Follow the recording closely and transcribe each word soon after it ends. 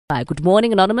Hi, good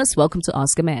morning, Anonymous. Welcome to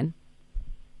Ask a Man.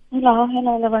 Hello,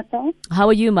 Lavato. How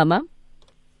are you, Mama?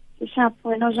 Sharp,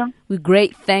 We're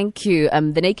great, thank you.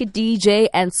 The Naked DJ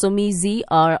and Somizi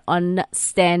are on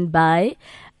standby.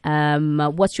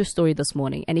 What's your story this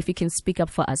morning? And if you can speak up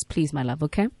for us, please, my love,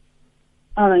 okay?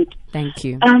 All right. Thank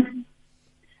you.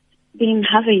 Been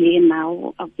half a year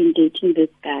now, I've been dating this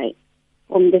guy.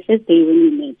 From the first day when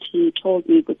we met, he told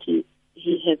me that he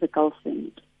has a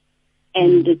girlfriend.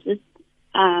 And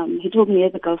he told me he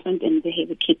has a girlfriend and they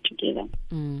have a kid together.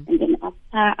 And then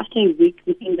after a week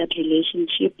within that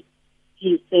relationship,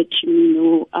 he said to me,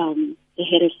 they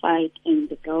had a fight and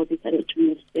the girl decided to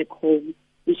move back home,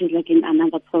 which is like in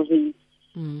another province.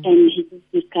 And he just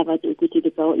discovered that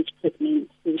the girl is pregnant,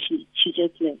 so she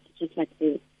just left, just like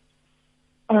that.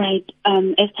 All right.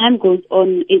 As time goes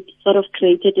on, it sort of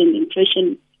created an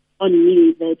impression on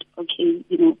me that, okay,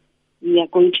 we are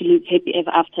going to live happy ever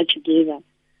after together.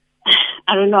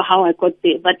 I don't know how I got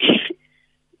there, but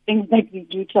things that we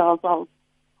do to ourselves.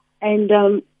 And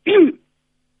the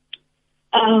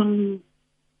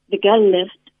girl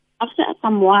left. After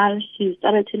some while, she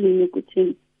started telling me,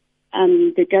 the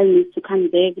girl needs to come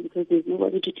back because there's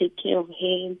nobody to take care of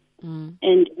her.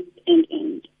 And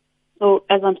so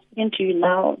as I'm speaking to you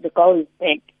now, the girl is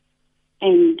back.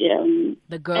 And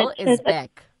the girl is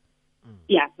back.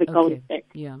 Yeah, the girl is back.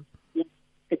 Yeah.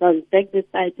 The girl is back this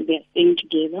side, they are staying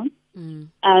together.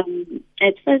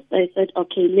 At first I said,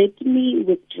 okay, let me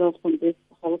withdraw from this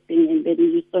whole thing and then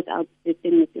you sort out the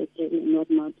thing with your kid and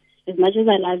whatnot. As much as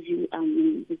I love you,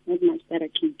 there's not much that I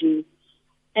can do.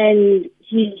 And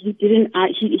he didn't,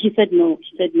 he said no.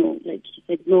 He said no. Like, he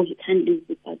said no, he can't live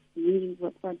with us.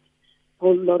 What a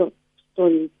whole lot of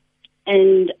stories.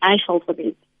 And I fell for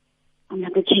this. I'm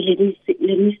like, okay, let me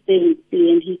stay and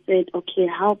see. And he said, okay,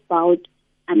 how about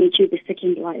I make you the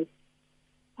second wife?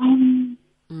 The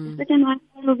second wife,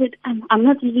 all of it, I'm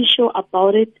not really sure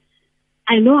about it.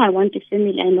 I know I want a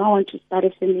family. I know I want to start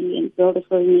a family and build a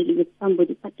family with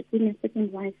somebody, but to be a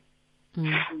second wife.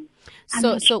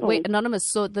 So wait, Anonymous,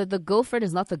 so the girlfriend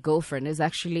is not the girlfriend, is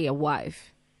actually a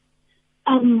wife.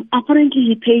 Apparently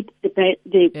he paid the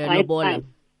bride price.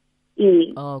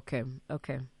 Yeah. Oh, okay.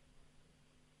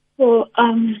 So,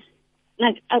 I'm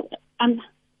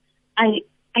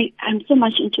so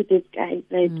much into this guy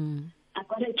that I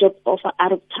got a job offer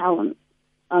out of town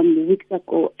weeks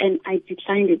ago, and I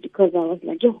declined it because I was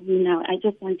like, I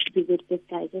just want to be with this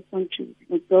guy. I just want to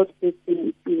build this thing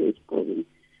and see where it's going.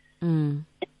 And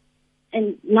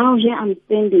now here I'm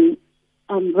standing.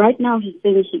 Right now he's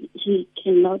saying he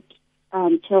cannot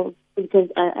tell, because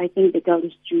I think the girl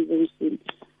is due very soon.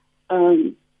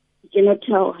 He cannot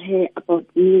tell her about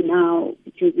me now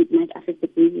because it might affect the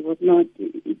baby, whatnot,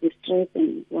 the stress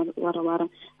and whatever.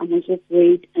 I must just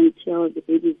wait until the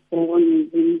baby is born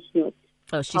and then he'll.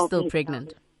 Oh, she's still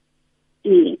pregnant.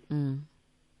 Yeah.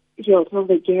 He'll tell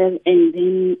the girl and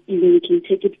then we can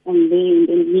take it from there and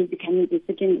then me becoming the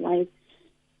second wife.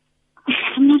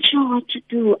 I'm not sure what to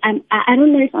do. I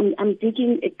don't know if I'm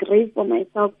digging a grave for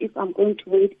myself if I'm going to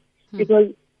wait,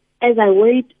 because as I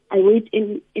wait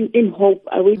in hope.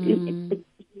 I wait in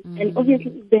and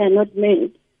obviously if they are not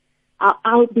made,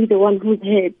 I'll be the one who's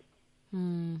hurt.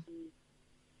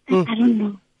 I don't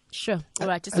know. Sure. All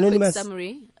right. Just Anonymous. A quick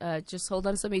summary. Just hold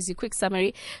on, some easy quick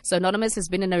summary. So Anonymous has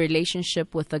been in a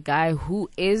relationship with a guy who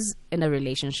is in a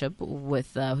relationship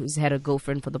with who's had a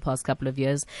girlfriend for the past couple of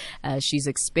years. She's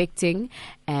expecting,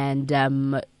 and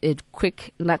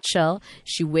quick nutshell,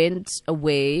 she went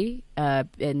away,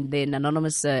 and then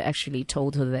Anonymous actually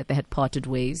told her that they had parted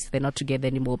ways. They're not together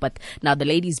anymore. But now the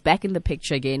lady's back in the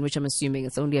picture again, which I'm assuming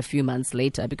it's only a few months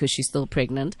later because she's still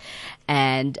pregnant,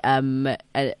 and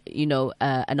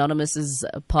Anonymous's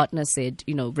partner said,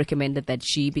 recommended that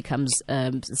she becomes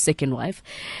second wife,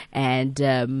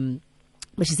 and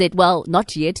but she said, well,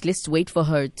 not yet. Let's wait for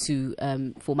her to,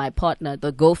 for my partner,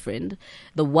 the girlfriend,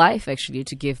 the wife actually,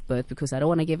 to give birth, because I don't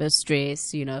want to give her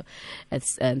stress,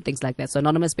 and things like that. So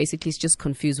Anonymous basically is just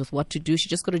confused with what to do. She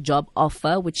just got a job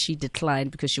offer, which she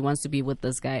declined because she wants to be with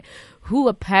this guy who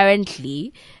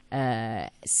apparently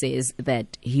says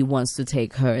that he wants to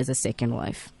take her as a second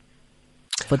wife,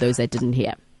 for those that didn't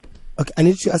hear. Okay, I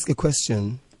need to ask a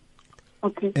question.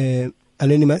 Okay.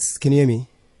 Anonymous, can you hear me?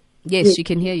 Yes, she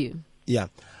can hear you. Yeah.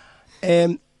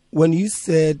 When you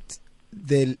said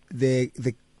the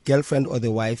girlfriend or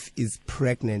the wife is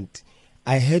pregnant,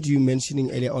 I heard you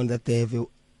mentioning earlier on that they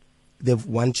have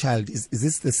one child. Is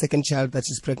this the second child that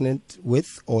she's pregnant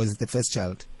with, or is it the first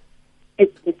child?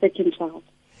 It's the second child.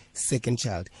 Second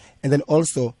child. And then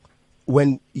also,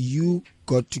 when you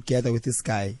got together with this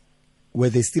guy, were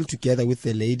they still together with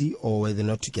the lady, or were they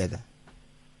not together?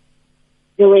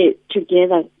 they were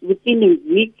together. Within a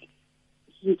week,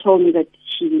 he told me that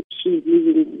she's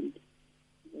leaving.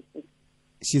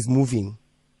 She's moving.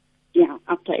 Yeah,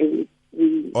 after a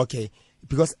week. Okay,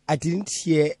 because I didn't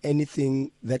hear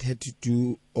anything that had to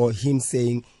do, or him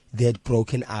saying they had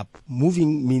broken up.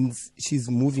 Moving means she's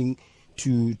moving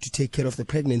to take care of the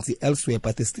pregnancy elsewhere,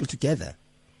 but they're still together.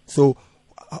 So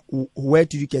where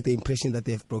did you get the impression that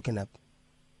they have broken up?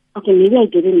 Okay, maybe I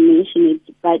didn't mention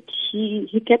it, but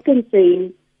he kept on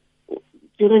saying,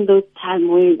 during those times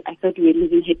where I thought we were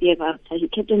living happy ever after, he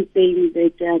kept on saying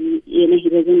that he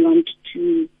doesn't want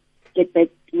to get back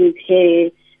with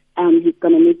her. He's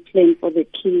going to make plans for the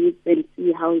kids and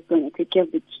see how he's going to take care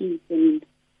of the kids and.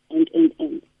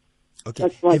 Okay.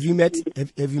 Have you met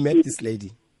this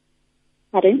lady?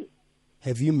 Pardon?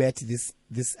 Have you met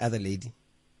this other lady?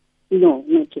 No,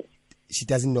 not yet. She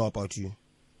doesn't know about you?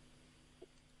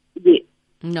 Yeah.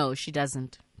 No, she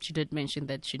doesn't. She did mention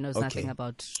that she knows nothing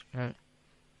about her.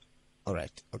 All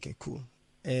right. Okay, cool.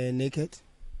 Naked?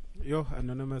 Yo,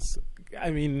 Anonymous.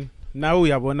 I mean, now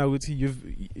we are one out.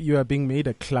 You are being made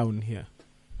a clown here.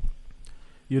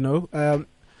 You know?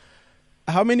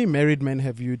 How many married men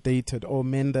have you dated, or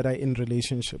men that are in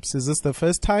relationships? Is this the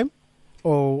first time?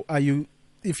 Or are you,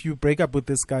 if you break up with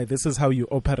this guy, this is how you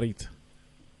operate?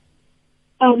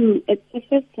 It's the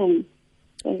first time.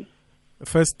 So.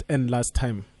 First and last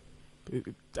time.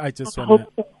 I just I want to...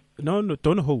 hope so. No,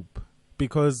 don't hope.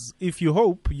 Because if you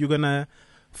hope, you're going to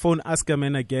phone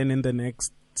Askaman again in the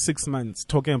next 6 months,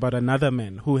 talking about another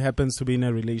man who happens to be in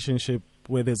a relationship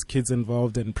where there's kids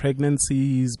involved and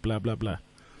pregnancies, blah, blah, blah.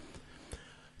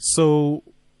 So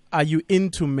are you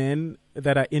into men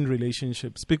that are in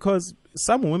relationships? Because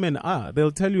some women are.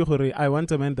 They'll tell you, Hore, I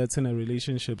want a man that's in a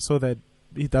relationship so that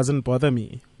it doesn't bother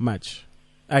me much.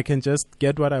 I can just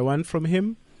get what I want from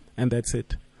him, and that's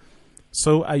it.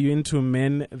 So are you into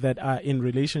men that are in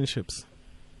relationships?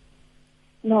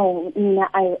 No,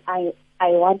 I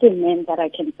want a man that I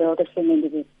can build a family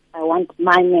with. I want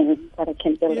my man that I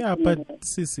can build a family with. Yeah, but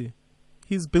Sissy,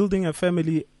 he's building a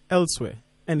family elsewhere,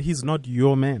 and he's not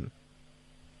your man.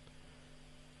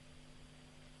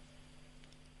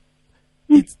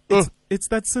 It's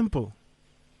that simple.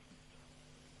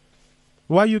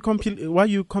 Why are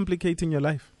you complicating your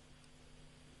life?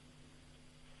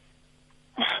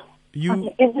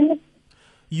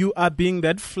 You are being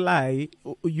that fly.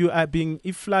 You are being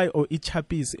a fly or a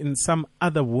chappies in some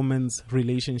other woman's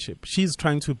relationship. She's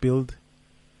trying to build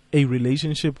a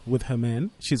relationship with her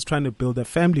man. She's trying to build a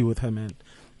family with her man.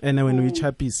 And when we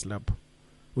chappies lap,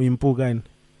 we impugan.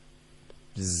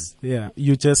 Yeah,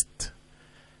 you just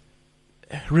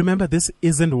remember, this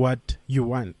isn't what you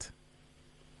want,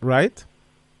 right?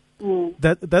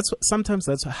 Sometimes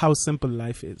that's how simple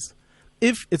life is.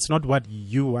 If it's not what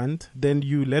you want, then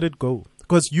you let it go.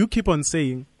 Because you keep on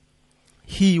saying,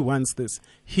 he wants this,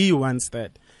 he wants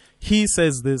that. He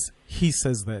says this, he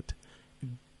says that.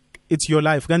 It's your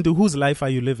life. Gandu, whose life are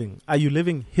you living? Are you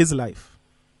living his life?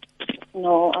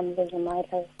 No, I'm living my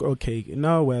life. Okay.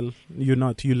 No, well, you're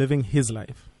not. You're living his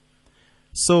life.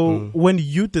 So when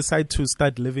you decide to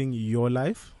start living your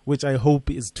life, which I hope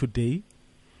is today,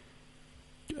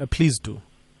 please do.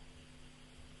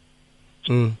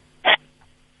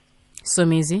 So,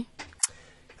 Mizi?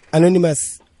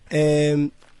 Anonymous,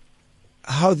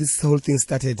 how this whole thing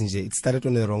started, Nje, it started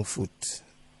on the wrong foot.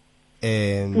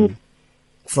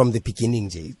 From the beginning,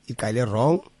 Nje, it got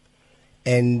wrong.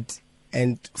 And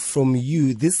from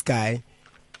you, this guy,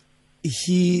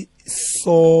 he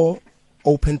saw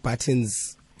open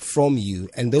patterns from you,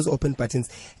 and those open patterns,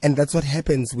 and that's what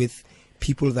happens with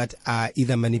people that are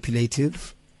either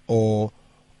manipulative or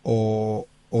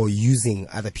using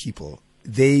other people.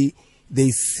 They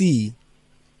see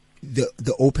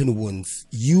the open wounds.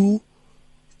 You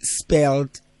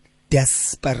spelled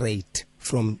desperate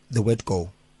from the word go.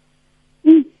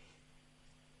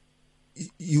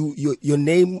 Your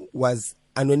name was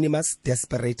Anonymous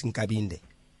Desperate Nkabinde.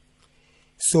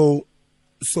 So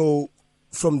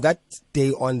from that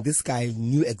day on, this guy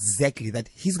knew exactly that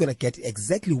he's going to get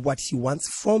exactly what he wants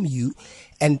from you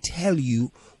and tell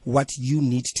you what you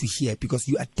need to hear, because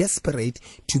you are desperate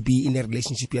to be in a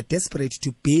relationship. You are desperate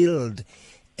to build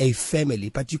a family,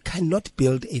 but you cannot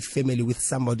build a family with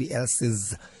somebody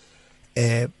else's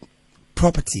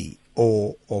property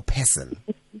or person.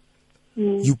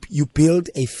 You build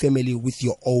a family with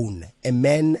your own, a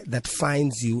man that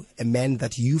finds you, a man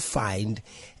that you find,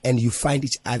 and you find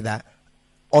each other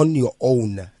on your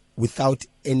own without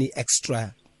any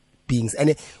extra beings.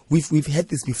 And we've had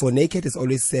this before. Naked has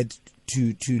always said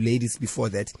to ladies before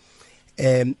that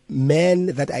men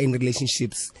that are in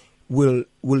relationships will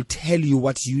tell you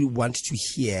what you want to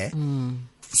hear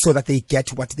so that they get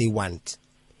what they want.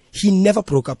 He never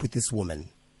broke up with this woman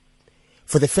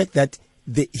for the fact that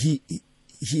he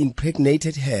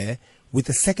impregnated her with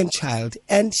a second child,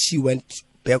 and she went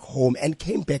back home and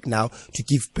came back now to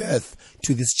give birth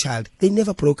to this child. They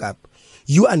never broke up.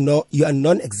 You are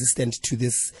non-existent to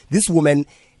this woman.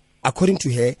 According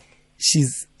to her,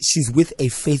 she's with a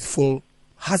faithful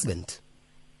husband.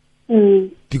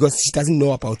 Because she doesn't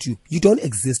know about you. You don't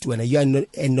exist when you are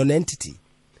a non-entity.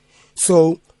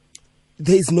 So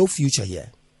there is no future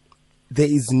here. There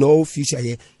is no future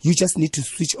here. You just need to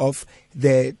switch off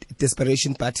the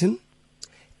desperation button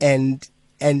and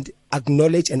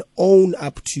acknowledge and own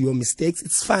up to your mistakes.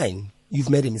 It's fine. You've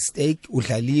made a mistake.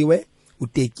 Udlaliwe,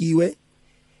 utekiwe,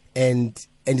 and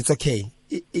it's okay.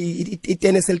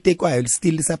 It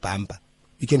still is a bump.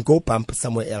 You can go bump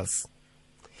somewhere else.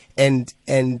 And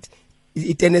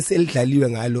it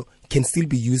can still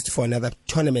be used for another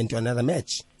tournament or another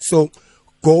match. So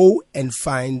go and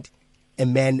find a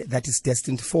man that is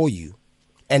destined for you,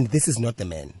 and this is not the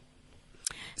man.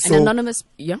 So, an anonymous,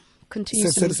 yeah, continue.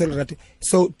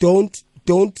 So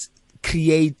don't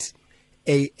create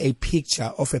a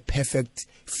picture of a perfect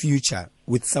future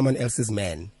with someone else's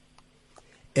man.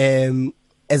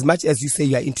 As much as you say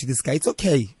you are into this guy, it's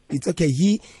okay. It's okay.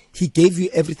 He gave you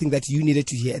everything that you needed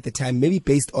to hear at the time, maybe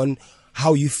based on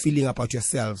how you're feeling about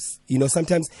yourselves. You know,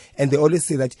 sometimes, and they always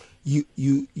say that you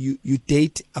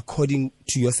date according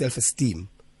to your self-esteem,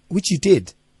 which you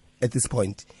did at this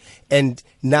point. And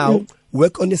now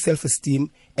work on your self-esteem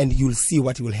and you'll see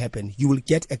what will happen. You will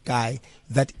get a guy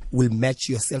that will match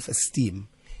your self-esteem,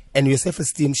 and your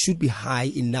self-esteem should be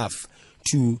high enough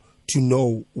to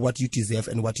know what you deserve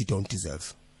and what you don't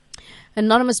deserve.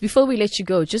 Anonymous, before we let you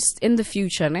go, just in the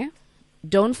future,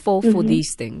 don't fall for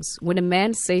these things. When a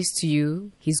man says to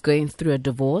you he's going through a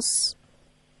divorce,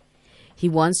 he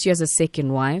wants you as a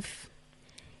second wife,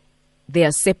 they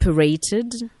are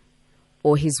separated,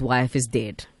 or his wife is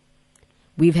dead.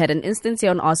 We've had an instance here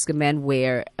on Ask a Man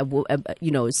where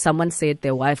someone said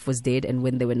their wife was dead, and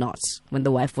when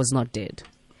the wife was not dead,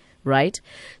 right?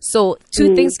 So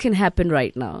two things can happen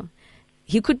right now.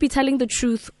 He could be telling the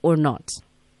truth or not.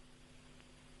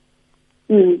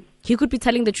 He could be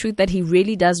telling the truth that he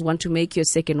really does want to make you a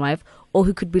second wife, or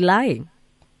he could be lying.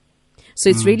 So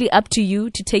it's really up to you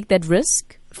to take that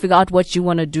risk, figure out what you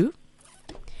want to do,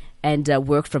 and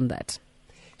work from that.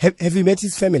 Have you met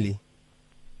his family?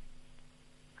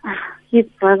 His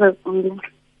brothers only.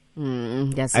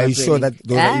 Are you sure that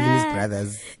those are even his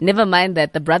brothers? Never mind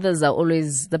that. The brothers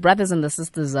and the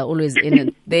sisters are always in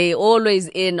it. They always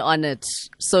in on it.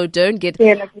 So don't get.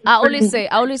 I always say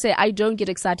I don't get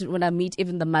excited when I meet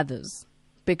even the mothers,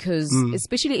 because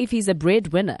especially if he's a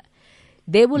breadwinner,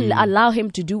 they will allow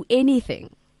him to do anything.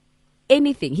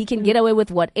 Anything. He can get away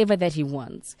with whatever that he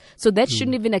wants. So that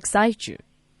shouldn't even excite you.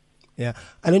 Yeah.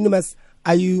 Anonymous,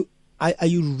 are you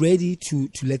ready to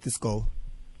let this go?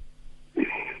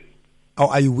 Or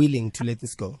are you willing to let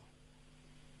this go?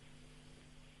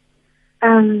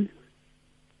 I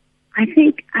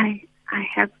think I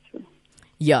have to.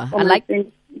 Yeah, I like,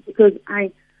 because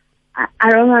I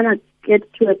don't want to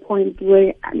get to a point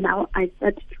where now I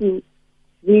start to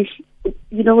wish.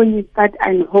 You know, when you start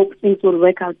and hope things will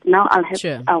work out. Now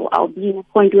I'll be in a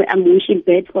point where I'm wishing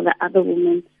bad for the other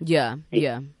woman. Yeah.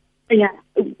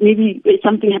 Maybe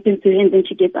something happens to her and then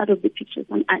she gets out of the picture.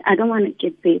 I don't want to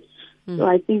get there. So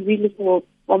I think really for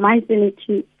my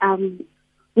sanity,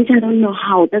 which I don't know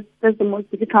how. That's the most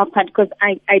difficult part, because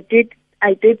I did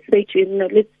say to him,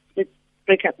 let's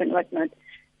break up and whatnot.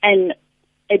 And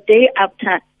a day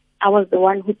after, I was the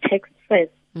one who texted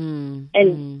first,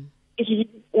 and he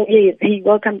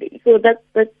welcomed it. So that's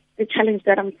the challenge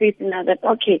that I'm facing now. That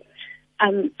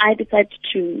I decided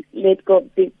to let go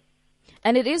of this.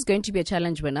 And it is going to be a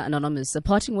challenge when anonymous.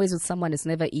 Parting ways with someone is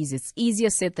never easy. It's easier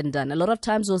said than done. A lot of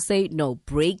times we'll say, no,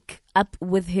 break up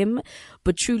with him.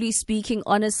 But truly speaking,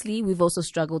 honestly, we've also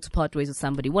struggled to part ways with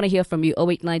somebody. Want to hear from you,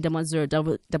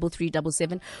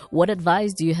 089-110-3377. What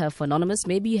advice do you have for anonymous?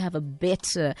 Maybe you have a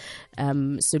better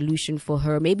solution for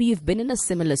her. Maybe you've been in a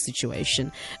similar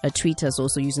situation. Tweet us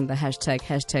also using the hashtag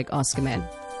 #AskAman.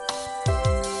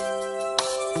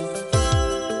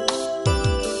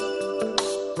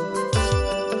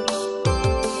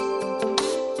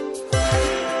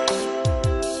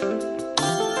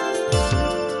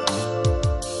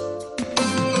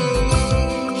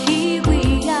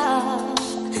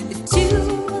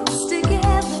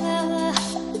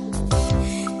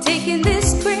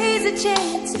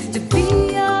 Chance to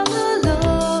be all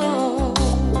alone.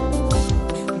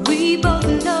 We both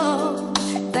know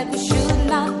that we should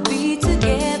not be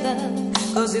together,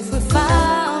 'cause if we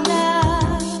found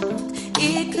out,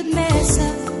 it could mess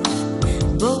up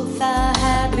both our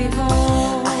happy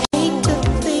home. I hate to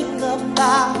think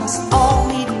about us all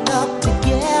meeting up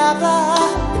together.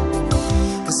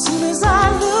 As soon as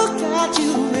I look at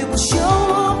you, it will show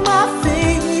on my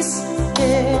face.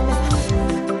 Yeah.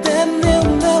 Then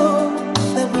they'll know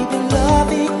that we've been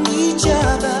loving each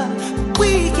other.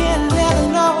 We can't let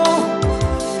them know.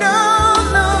 No,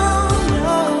 no,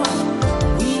 no.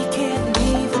 We can't be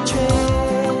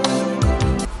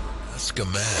betrayed. Ask a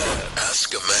man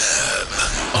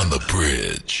on the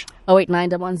bridge.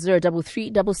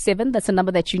 0891103377. That's a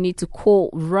number that you need to call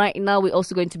right now. We're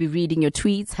also going to be reading your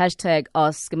tweets. Hashtag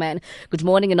Ask a Man. Good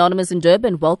morning, Anonymous in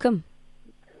Durban. Welcome.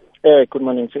 Good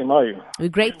morning, Tim. How are you? We're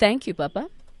great. Thank you, Papa.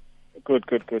 Good.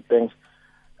 Thanks.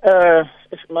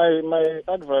 My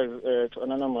advice to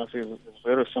Anonymous is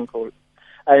very simple.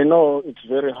 I know it's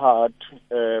very hard,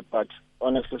 but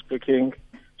honestly speaking,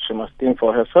 she must think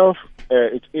for herself.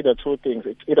 It's either two things.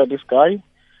 It's either this guy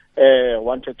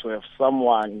wanted to have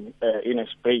someone in a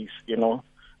space,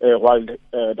 while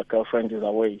the girlfriend is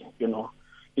away,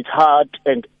 It's hard,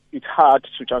 and it's hard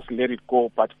to just let it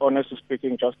go, but honestly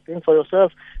speaking, just think for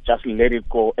yourself, just let it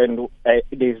go, and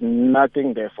there's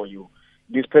nothing there for you.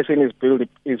 This person is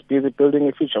busy building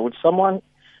a future with someone.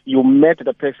 You met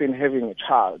the person having a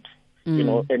child,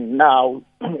 and now,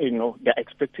 they're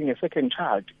expecting a second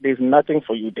child. There's nothing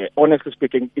for you there. Honestly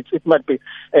speaking, it might be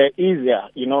easier,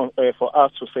 for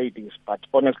us to say this, but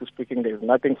honestly speaking, there's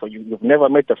nothing for you. You've never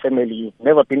met the family. You've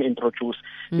never been introduced.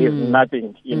 There's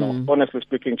nothing, Honestly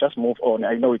speaking, just move on.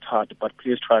 I know it's hard, but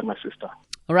please try, my sister.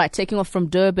 All right, taking off from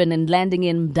Durban and landing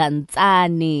in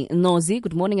Dantsani. Nozi,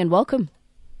 good morning and welcome.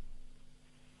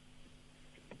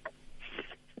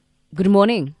 Good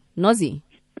morning, Nozi.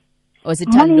 Or is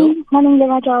it Tando? Morning,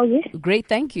 Levata, how are you? Great,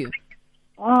 thank you.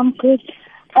 Good.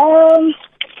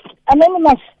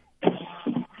 Anonymous.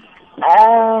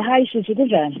 Hi,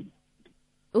 Susan.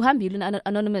 Uhambile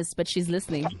Anonymous, but she's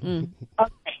listening.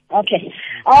 Okay.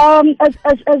 As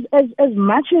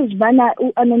much as Bana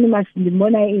Anonymous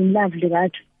Limona in love,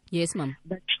 right? Yes, ma'am.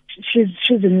 But she's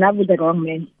in love with the wrong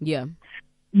man. Yeah.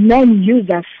 Men use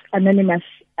us, Anonymous.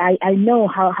 I know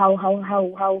how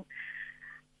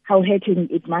hurting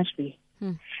it must be.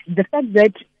 The fact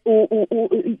that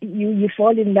you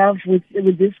fall in love with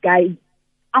this guy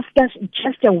after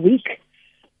just a week,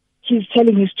 he's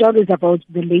telling you stories about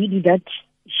the lady that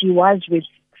she was with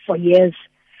for years,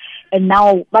 and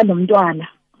now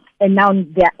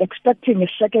they're expecting a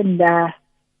second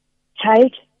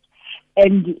child,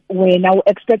 and we're now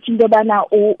expecting the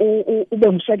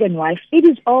second wife. It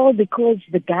is all because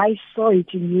the guy saw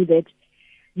it in you that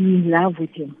you're in love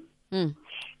with him.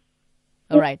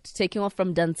 All right, taking off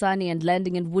from Dansani and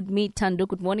landing in Woodmead. Tando,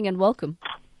 good morning and welcome.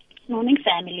 Morning,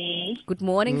 family. Good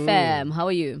morning, fam. How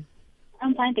are you?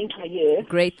 I'm fine, thank you. How are you?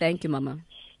 Great, thank you, Mama.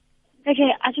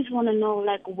 Okay, I just want to know,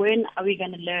 when are we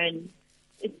going to learn?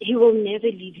 He will never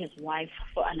leave his wife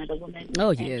for another woman.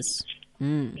 Oh, yes.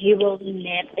 He will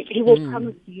never. He will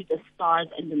promise you the stars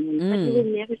and the moon, but he will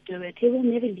never do it. He will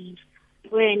never leave.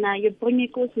 When your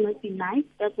bonyekos must be nice,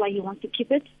 that's why he wants to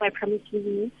keep it by promising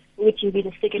you, which will be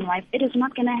the second wife. It is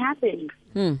not going to happen.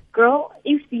 Girl,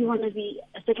 if you want to be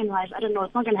a second wife, I don't know,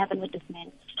 it's not going to happen with this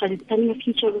man, because he's planning a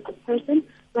future with this person.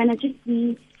 When I just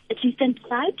be a decent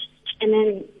side, and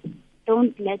then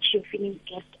don't let your feelings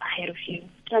get ahead of you.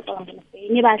 That's all I'm going to say.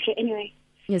 Anyway.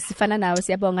 Yes, Sifana now,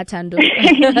 Siyabonga Tando.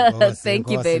 Thank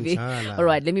you, baby. All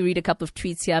right, let me read a couple of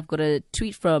tweets here. I've got a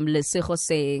tweet from Lesejo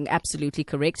saying, absolutely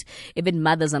correct. Even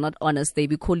mothers are not honest. They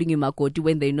be calling you Makoti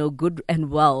when they know good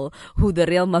and well who the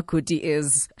real Makoti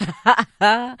is.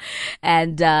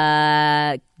 And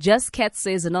Just Cat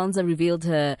says Anonza revealed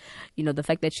her, the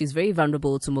fact that she's very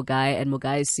vulnerable to Mogai, and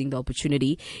Mogai is seeing the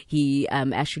opportunity. He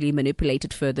actually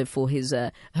manipulated her for his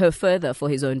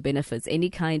own benefits. Any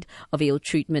kind of ill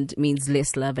treatment means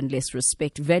less love and less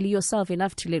respect. Value yourself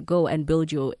enough to let go and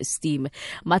build your esteem.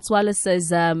 Matswala says,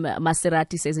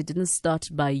 Maserati says, it didn't start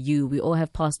by you. We all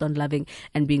have passed on loving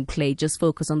and being played. Just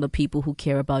focus on the people who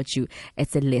care about you.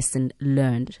 It's a lesson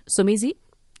learned. So, Mizi,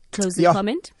 closing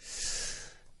comment?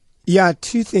 Yeah,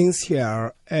 two things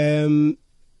here.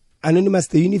 Anonymous,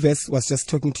 the universe was just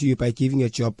talking to you by giving you a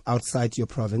job outside your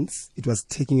province. It was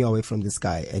taking you away from this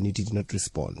guy, and you did not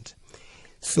respond.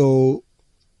 So,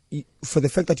 for the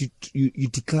fact that you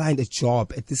declined a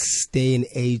job at this day and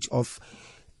age of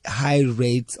high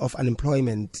rates of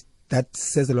unemployment, that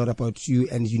says a lot about you,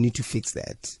 and you need to fix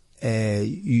that.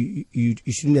 You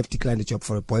shouldn't have declined a job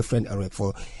for a boyfriend or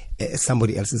for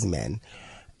somebody else's man.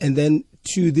 And then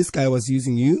two, this guy was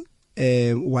using you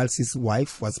whilst his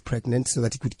wife was pregnant so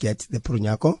that he could get the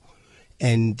Prunyako,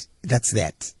 and that's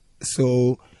that.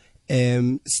 So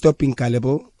stop being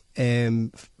gullible,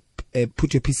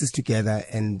 put your pieces together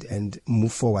and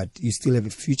move forward. You still have a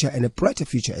future and a brighter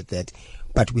future at that,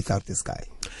 but without this guy.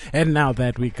 And now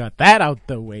that we got that out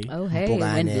the way. Oh, hey,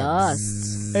 went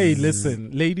last. Hey,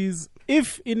 listen, ladies,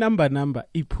 if number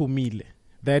ipumile,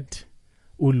 that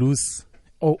ulus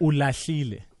or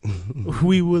ulahlile,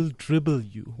 we will dribble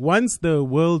you. Once the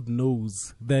world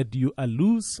knows that you are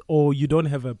loose or you don't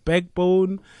have a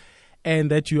backbone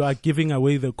and that you are giving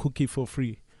away the cookie for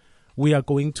free, we are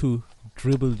going to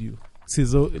dribble you.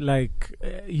 So,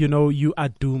 you are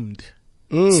doomed.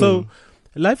 So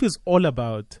life is all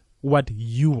about what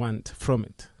you want from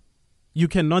it. You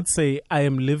cannot say, I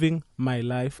am living my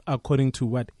life according to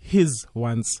what his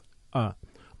wants are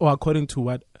or according to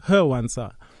what her wants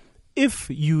are. If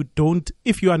you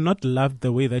are not loved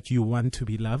the way that you want to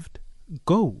be loved,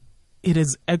 go. It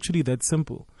is actually that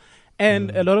simple.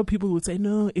 And a lot of people would say,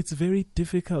 no, it's very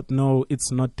difficult. No,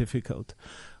 it's not difficult.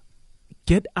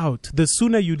 Get out. The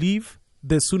sooner you leave,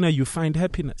 the sooner you find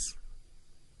happiness.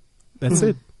 That's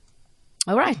it.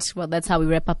 All right. Well, that's how we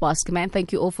wrap up Ask a Man.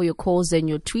 Thank you all for your calls and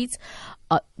your tweets.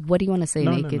 What do you want to say,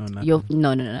 Naked?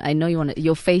 No. I know you want to.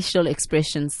 Your facial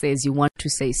expression says you want to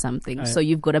say something. So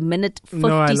you've got a minute 56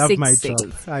 No, I love my seconds.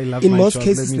 job. I love In my most job.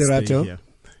 cases, Let me stay here.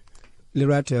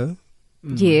 Lerato,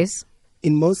 Yes.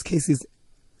 in most cases,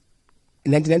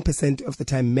 99% of the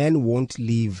time, men won't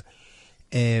leave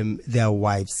their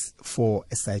wives for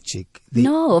a side chick.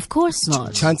 No, of course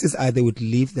not. Chances are they would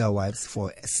leave their wives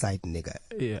for a side nigga.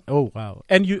 Yeah. Oh, wow.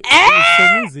 And it's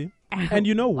so easy. And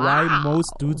you know why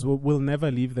most dudes will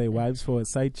never leave their wives for a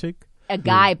side chick? A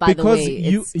guy, by the way.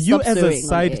 Because you as a swearing on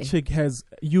side air. chick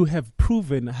you have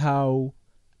proven how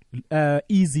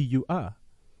easy you are.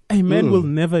 A man will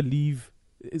never leave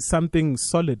something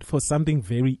solid for something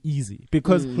very easy.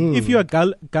 Because if you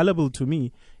are gullible to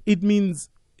me, it means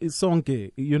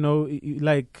sonke,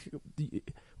 like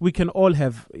we can all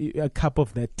have a cup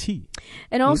of that tea.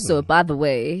 And also, by the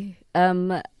way,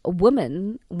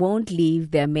 women won't leave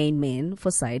their main men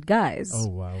for side guys. Oh,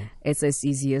 wow. It's as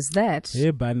easy as that. Hey,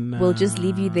 bana. We'll just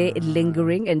leave you there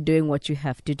lingering and doing what you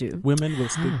have to do. Women will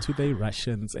stick to their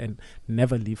Russians and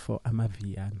never leave for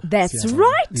Amavian. That's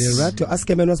right. Lerato Ask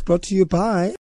a Man was brought to you by